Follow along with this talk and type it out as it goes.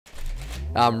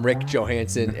I'm Rick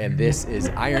Johansson, and this is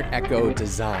IronEcho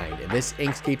Design. In this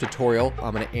Inkscape tutorial,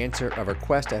 I'm going to answer a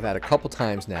request I've had a couple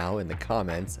times now in the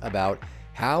comments about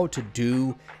how to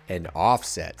do an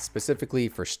offset, specifically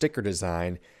for sticker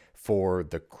design for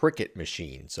the Cricut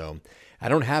machine. So I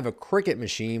don't have a Cricut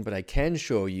machine, but I can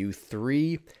show you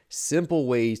 3 simple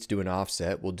ways to do an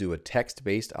offset. We'll do a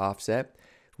text-based offset.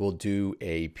 We'll do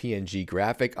a PNG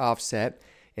graphic offset.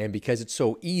 And because it's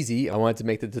so easy, I wanted to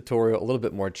make the tutorial a little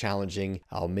bit more challenging.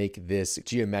 I'll make this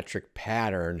geometric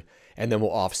pattern and then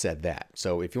we'll offset that.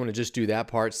 So if you want to just do that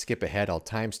part, skip ahead, I'll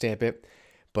timestamp it.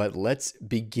 But let's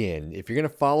begin. If you're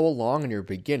going to follow along and you're a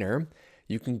beginner,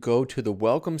 you can go to the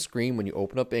welcome screen when you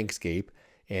open up Inkscape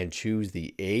and choose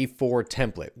the A4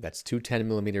 template. That's 210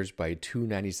 millimeters by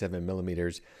 297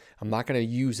 millimeters. I'm not going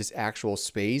to use this actual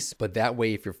space, but that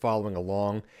way if you're following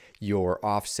along, your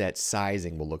offset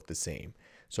sizing will look the same.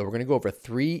 So we're going to go over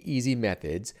 3 easy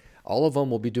methods. All of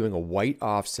them will be doing a white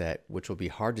offset, which will be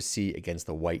hard to see against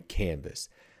the white canvas.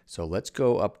 So let's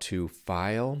go up to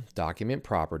File, Document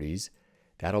Properties.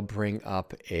 That'll bring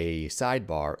up a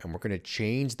sidebar, and we're going to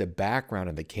change the background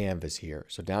of the canvas here.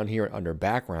 So down here under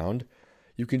Background,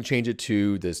 you can change it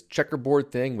to this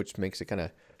checkerboard thing, which makes it kind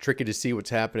of tricky to see what's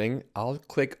happening. I'll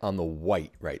click on the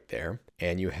white right there,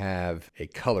 and you have a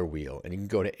color wheel, and you can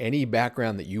go to any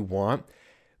background that you want.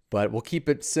 But we'll keep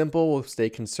it simple, we'll stay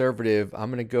conservative. I'm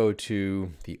gonna go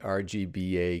to the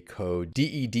RGBA code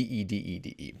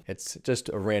DE. It's just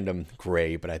a random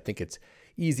gray, but I think it's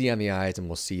easy on the eyes and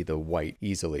we'll see the white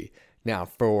easily. Now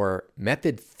for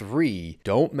method 3,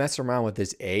 don't mess around with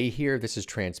this A here. This is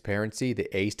transparency. The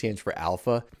A stands for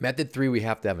alpha. Method 3, we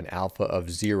have to have an alpha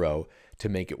of 0 to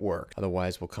make it work.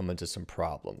 Otherwise we'll come into some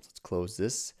problems. Let's close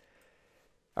this.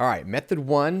 All right, method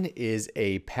 1 is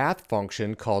a path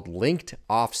function called linked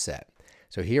offset.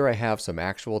 So here I have some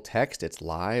actual text. It's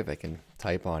live. I can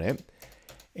type on it.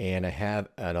 And I have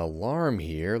an alarm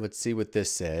here. Let's see what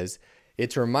this says.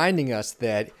 It's reminding us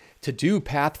that to do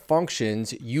path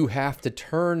functions, you have to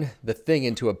turn the thing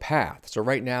into a path. So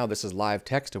right now, this is live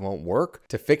text. It won't work.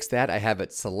 To fix that, I have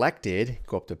it selected.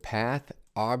 Go up to Path,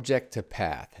 Object to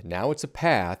Path. Now it's a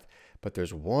path. But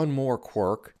there's one more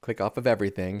quirk. Click off of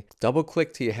everything. Double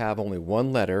click till you have only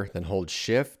one letter, then hold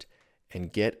Shift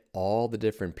and get all the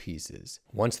different pieces.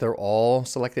 Once they're all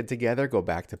selected together, go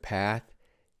back to Path,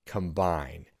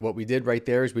 Combine. What we did right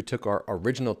there is we took our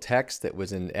original text that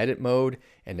was in edit mode,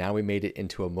 and now we made it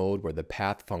into a mode where the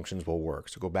path functions will work.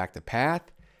 So go back to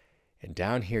Path, and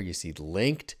down here you see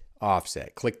linked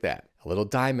offset. Click that. A little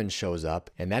diamond shows up,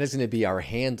 and that is going to be our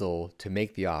handle to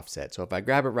make the offset. So if I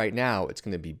grab it right now, it's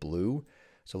going to be blue.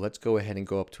 So let's go ahead and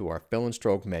go up to our fill and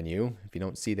stroke menu. If you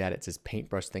don't see that, it's this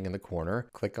paintbrush thing in the corner.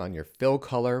 Click on your fill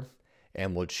color,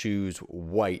 and we'll choose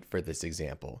white for this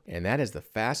example. And that is the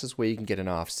fastest way you can get an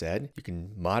offset. You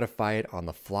can modify it on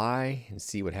the fly and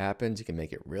see what happens. You can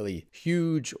make it really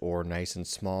huge or nice and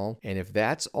small. And if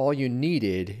that's all you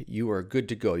needed, you are good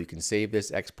to go. You can save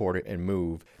this, export it, and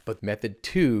move. But method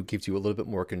 2 gives you a little bit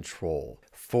more control.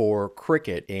 For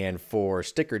Cricut and for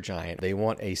Sticker Giant, they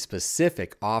want a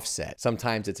specific offset.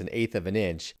 Sometimes it's 1/8 of an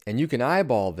inch, and you can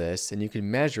eyeball this and you can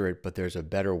measure it, but there's a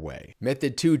better way.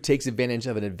 Method 2 takes advantage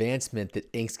of an advancement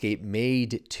that Inkscape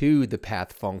made to the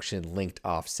path function linked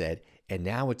offset, and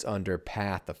now it's under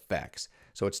path effects.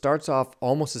 So it starts off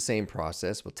almost the same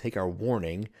process. We'll take our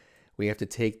warning. We have to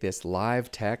take this live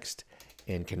text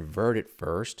and convert it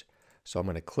first. So I'm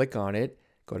going to click on it,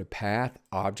 go to Path,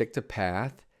 Object to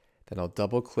Path. Then I'll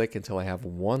double click until I have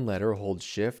one letter, hold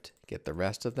Shift, get the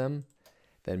rest of them,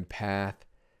 then Path,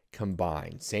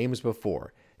 Combine, same as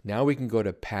before. Now we can go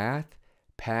to Path,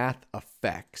 Path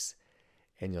Effects,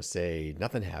 and you'll say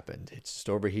nothing happened. It's just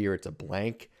over here, it's a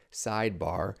blank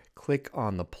sidebar. Click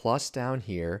on the plus down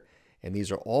here, and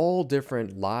these are all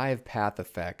different live path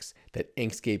effects that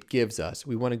Inkscape gives us.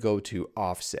 We want to go to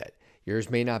Offset. Yours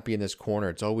may not be in this corner,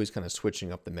 it's always kind of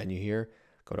switching up the menu here.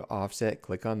 Go to Offset,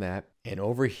 click on that. And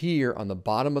over here on the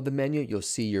bottom of the menu, you'll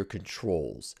see your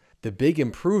controls. The big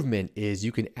improvement is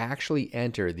you can actually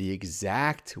enter the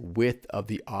exact width of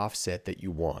the offset that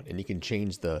you want. And you can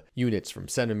change the units from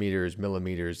centimeters,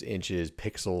 millimeters, inches,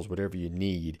 pixels, whatever you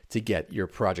need to get your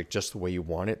project just the way you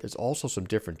want it. There's also some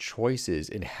different choices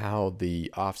in how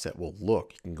the offset will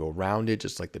look. You can go rounded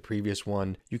just like the previous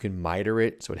one. You can miter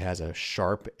it so it has a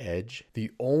sharp edge.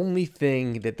 The only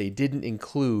thing that they didn't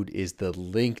include is the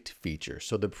linked feature.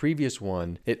 So the previous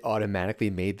one, it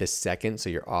automatically made the second, so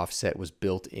your offset was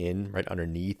built in right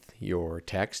underneath your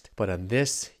text. But on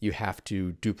this, you have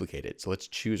to duplicate it. So let's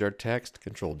choose our text,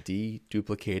 Control D,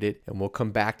 duplicate it, and we'll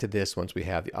come back to this once we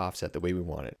have the offset the way we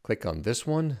want it. Click on this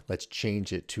one. Let's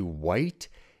change it to white.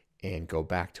 and go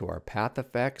back to our path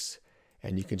effects,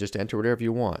 and you can just enter whatever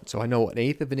you want. So I know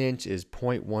 1/8 of an inch is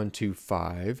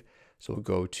 0.125. So we'll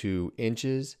go to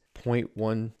inches,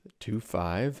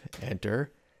 0.125,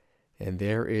 enter. And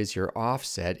there is your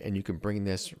offset, and you can bring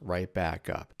this right back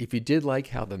up. If you did like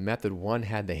how the method 1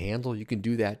 had the handle, you can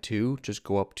do that too. Just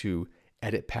go up to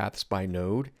edit paths by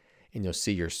node, and you'll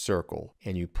see your circle,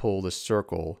 and you pull the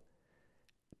circle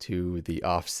to the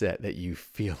offset that you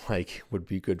feel like would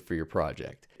be good for your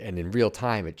project. And in real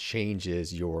time, it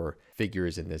changes your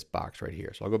figures in this box right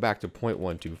here. So I'll go back to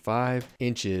 0.125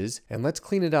 inches, and let's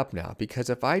clean it up now, because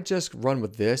if I just run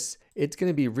with this, it's going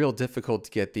to be real difficult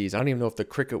to get these. I don't even know if the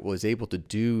Cricut was able to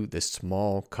do the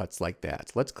small cuts like that.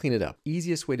 So let's clean it up.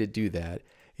 Easiest way to do that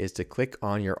is to click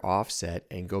on your offset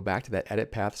and go back to that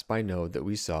edit paths by node that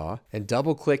we saw, and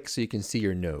double click so you can see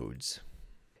your nodes.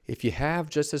 If you have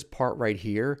just this part right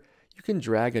here, you can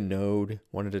drag a node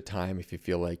one at a time if you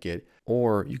feel like it,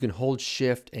 or you can hold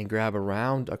shift and grab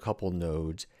around a couple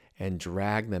nodes and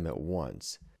drag them at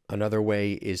once. Another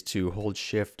way is to hold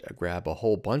shift, grab a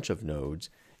whole bunch of nodes,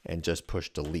 and just push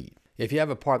delete. If you have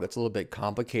a part that's a little bit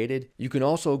complicated, you can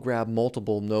also grab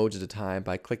multiple nodes at a time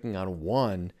by clicking on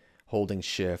one, holding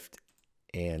shift,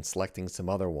 and selecting some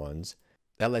other ones.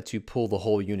 That lets you pull the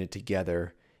whole unit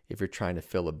together if you're trying to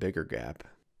fill a bigger gap.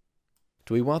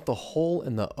 Do we want the hole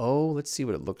in the O? Let's see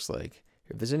what it looks like.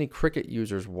 If there's any Cricut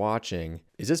users watching,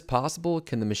 is this possible?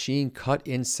 Can the machine cut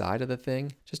inside of the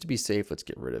thing? Just to be safe, let's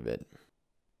get rid of it.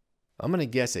 I'm gonna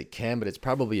guess it can, but it's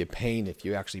probably a pain if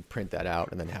you actually print that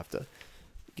out and then have to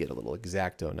get a little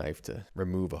X-Acto knife to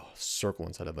remove a circle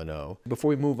instead of an O. Before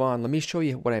we move on, let me show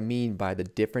you what I mean by the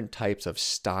different types of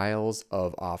styles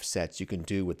of offsets you can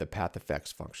do with the path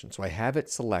effects function. So I have it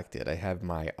selected. I have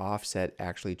my offset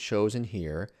actually chosen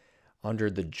here.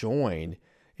 Under the join,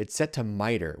 it's set to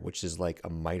miter, which is like a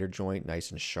miter joint,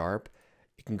 nice and sharp.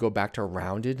 It can go back to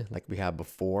rounded like we had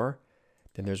before.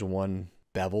 Then there's one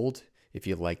beveled, if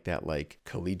you like that like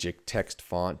collegiate text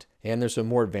font. And there's some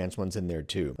more advanced ones in there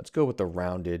too. Let's go with the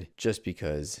rounded just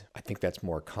because I think that's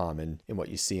more common in what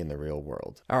you see in the real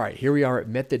world. All right, here we are at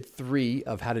method 3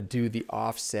 of how to do the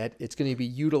offset. It's going to be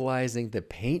utilizing the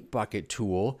paint bucket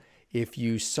tool. If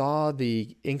you saw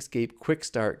the Inkscape quick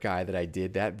start guide that I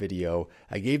did, that video,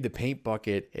 I gave the paint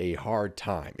bucket a hard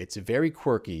time. It's very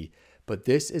quirky, but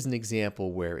this is an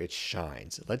example where it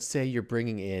shines. Let's say you're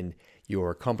bringing in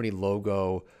your company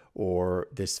logo or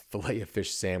this fillet of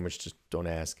fish sandwich, just don't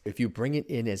ask. If you bring it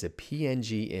in as a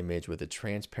PNG image with a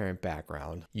transparent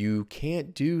background, you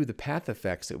can't do the path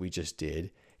effects that we just did.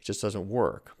 It just doesn't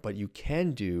work, but you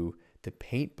can do the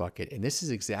paint bucket, and this is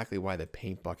exactly why the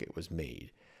paint bucket was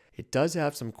made. It does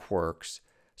have some quirks,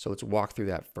 so let's walk through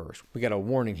that first. We got a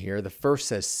warning here. The first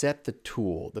says set the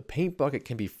tool. The paint bucket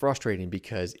can be frustrating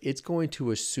because it's going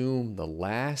to assume the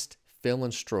last fill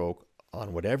and stroke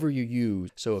on whatever you use.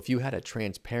 So if you had a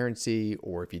transparency,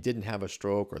 or if you didn't have a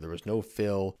stroke, or there was no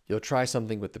fill, you'll try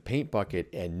something with the paint bucket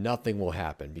and nothing will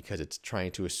happen because it's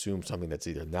trying to assume something that's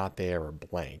either not there or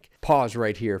blank. Pause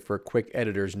right here for a quick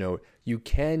editor's note. You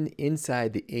can,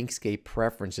 inside the Inkscape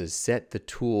preferences, set the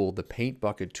tool, the paint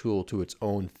bucket tool, to its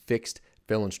own fixed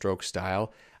fill and stroke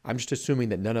style. I'm just assuming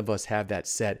that none of us have that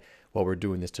set while we're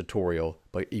doing this tutorial,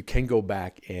 but you can go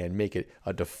back and make it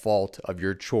a default of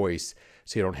your choice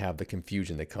so you don't have the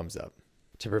confusion that comes up.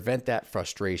 To prevent that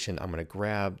frustration, I'm going to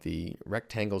grab the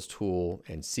rectangles tool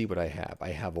and see what I have. I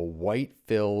have a white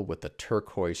fill with a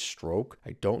turquoise stroke.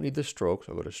 I don't need the stroke,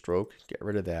 so I'll go to stroke, get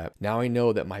rid of that. Now I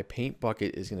know that my paint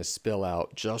bucket is going to spill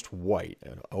out just white,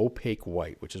 an opaque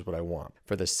white, which is what I want.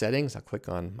 For the settings, I'll click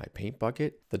on my paint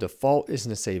bucket. The default is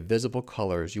going to say visible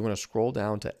colors. You want to scroll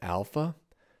down to alpha,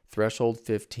 threshold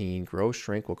 15, grow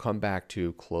shrink will come back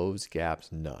to close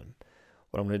gaps none.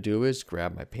 What I'm going to do is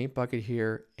grab my paint bucket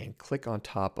here and click on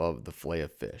top of the fillet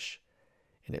of fish.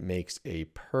 And it makes a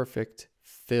perfect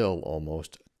fill,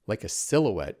 almost like a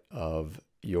silhouette of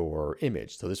your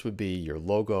image. So this would be your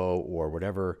logo or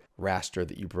whatever raster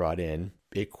that you brought in.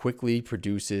 It quickly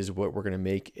produces what we're going to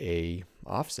make a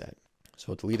offset.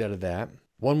 So delete out of that.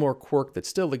 One more quirk that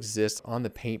still exists on the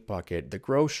paint bucket, the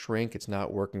grow shrink, it's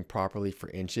not working properly for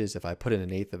inches. If I put in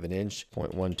 1/8 of an inch,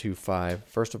 0.125,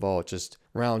 first of all, it just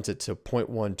rounds it to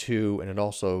 0.12, and it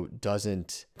also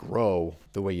doesn't grow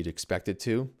the way you'd expect it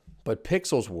to. But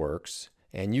pixels works,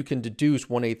 and you can deduce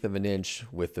 1/8 of an inch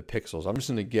with the pixels. I'm just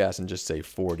gonna guess and just say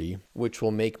 40, which will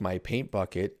make my paint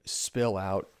bucket spill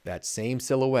out that same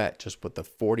silhouette, just with the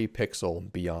 40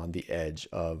 pixel beyond the edge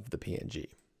of the PNG.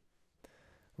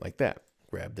 Like that.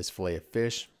 Grab this fillet of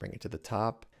fish, bring it to the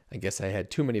top. I guess I had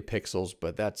too many pixels,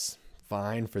 but that's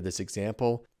fine for this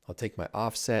example. I'll take my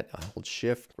offset, I'll hold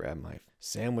shift, grab my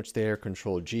sandwich there,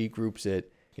 Control G groups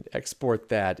it. You can export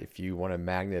that if you want to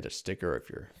magnet a sticker if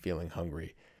you're feeling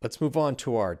hungry. Let's move on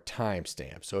to our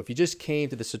timestamp. So if you just came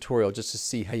to this tutorial just to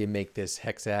see how you make this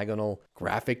hexagonal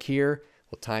graphic here,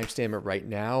 we'll timestamp it right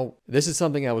now. This is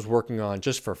something I was working on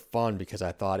just for fun because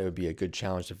I thought it would be a good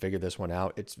challenge to figure this one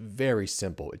out. It's very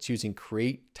simple. It's using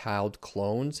create tiled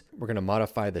clones. We're going to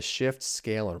modify the shift,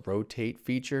 scale, and rotate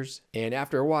features. And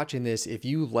after watching this, if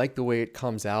you like the way it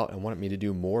comes out and want me to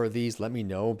do more of these, let me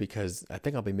know because I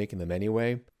think I'll be making them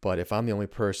anyway. But if I'm the only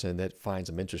person that finds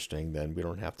them interesting, then we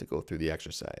don't have to go through the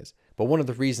exercise. But one of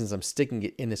the reasons I'm sticking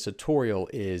it in this tutorial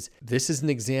is this is an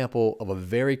example of a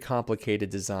very complicated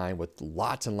design with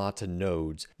lots and lots of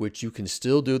nodes, which you can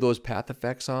still do those path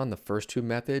effects on, the first two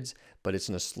methods, but it's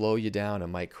going to slow you down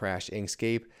and might crash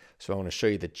Inkscape. So I want to show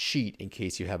you the cheat in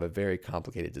case you have a very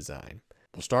complicated design.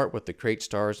 We'll start with the Create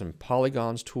Stars and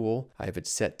Polygons tool. I have it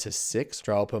set to 6.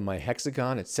 Draw up on my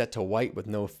hexagon. It's set to white with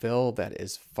no fill. That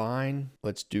is fine.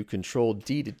 Let's do Control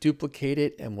D to duplicate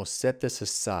it, and we'll set this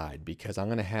aside because I'm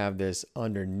going to have this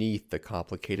underneath the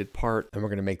complicated part, and we're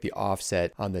going to make the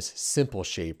offset on this simple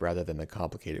shape rather than the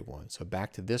complicated one. So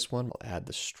back to this one, we'll add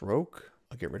the stroke.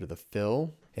 I'll get rid of the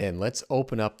fill. And let's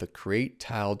open up the Create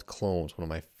Tiled Clones, one of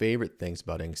my favorite things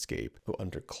about Inkscape. Go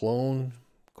under Clone,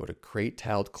 go to Create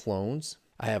Tiled Clones.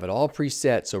 I have it all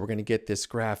preset, so we're going to get this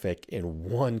graphic in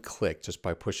one click just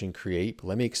by pushing create. But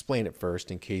let me explain it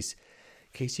first in case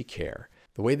you care.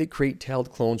 The way that Create Tiled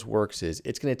Clones works is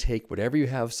it's going to take whatever you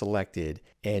have selected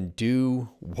and do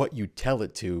what you tell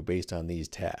it to based on these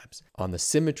tabs. On the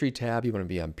Symmetry tab, you want to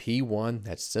be on P1.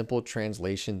 That's simple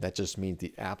translation. That just means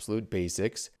the absolute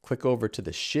basics. Click over to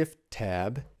the Shift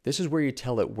tab. This is where you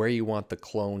tell it where you want the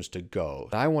clones to go.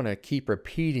 I want to keep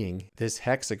repeating this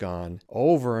hexagon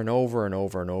over and over and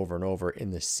over and over and over in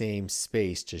the same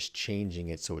space, just changing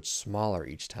it so it's smaller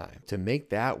each time. To make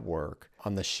that work,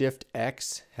 on the Shift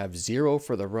X, have 0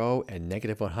 for the row and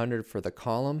 -100 for the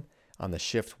column. On the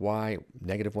Shift Y,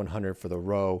 -100 for the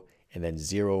row and then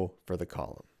 0 for the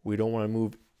column. We don't want to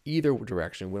move either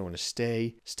direction. We want to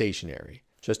stay stationary.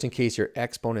 Just in case your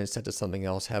exponent is set to something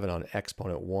else, have it on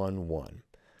exponent 1, 1.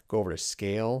 Go over to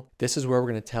scale. This is where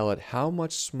we're going to tell it how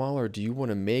much smaller do you want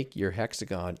to make your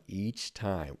hexagon each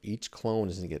time. Each clone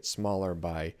is going to get smaller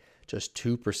by just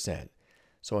 2%.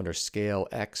 So under scale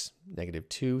X,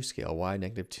 -2, scale Y,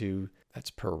 -2,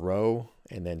 that's per row,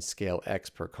 and then scale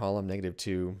X per column,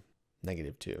 -2,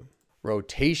 -2.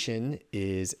 Rotation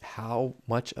is how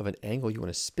much of an angle you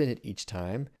want to spin it each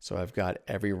time. So I've got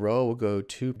every row will go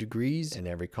 2 degrees and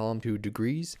every column 2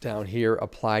 degrees. Down here,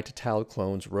 apply to tiled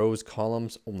clones, rows,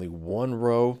 columns, only 1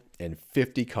 row and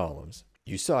 50 columns.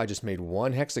 You saw I just made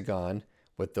one hexagon.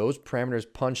 With those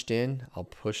parameters punched in, I'll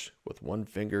push with one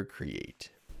finger, create.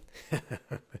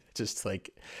 Just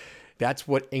like, that's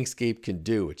what Inkscape can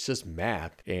do. It's just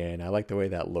math, and I like the way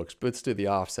that looks. But let's do the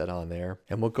offset on there,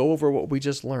 and we'll go over what we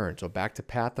just learned. So back to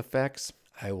path effects,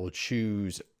 I will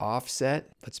choose offset.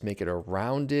 Let's make it a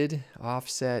rounded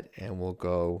offset, and we'll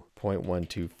go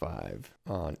 0.125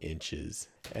 on inches.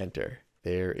 Enter.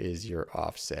 There is your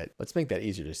offset. Let's make that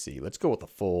easier to see. Let's go with a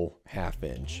full 1/2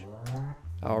 inch.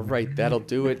 All right, that'll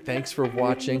do it. Thanks for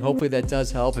watching. Hopefully that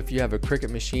does help. If you have a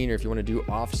Cricut machine or if you want to do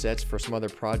offsets for some other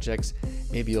projects,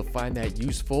 maybe you'll find that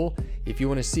useful. If you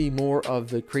want to see more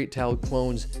of the Create Tiled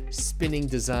Clones spinning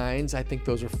designs, I think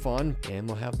those are fun. And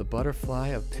we'll have the butterfly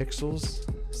of pixels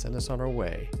send us on our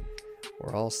way.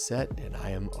 We're all set and I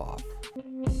am off.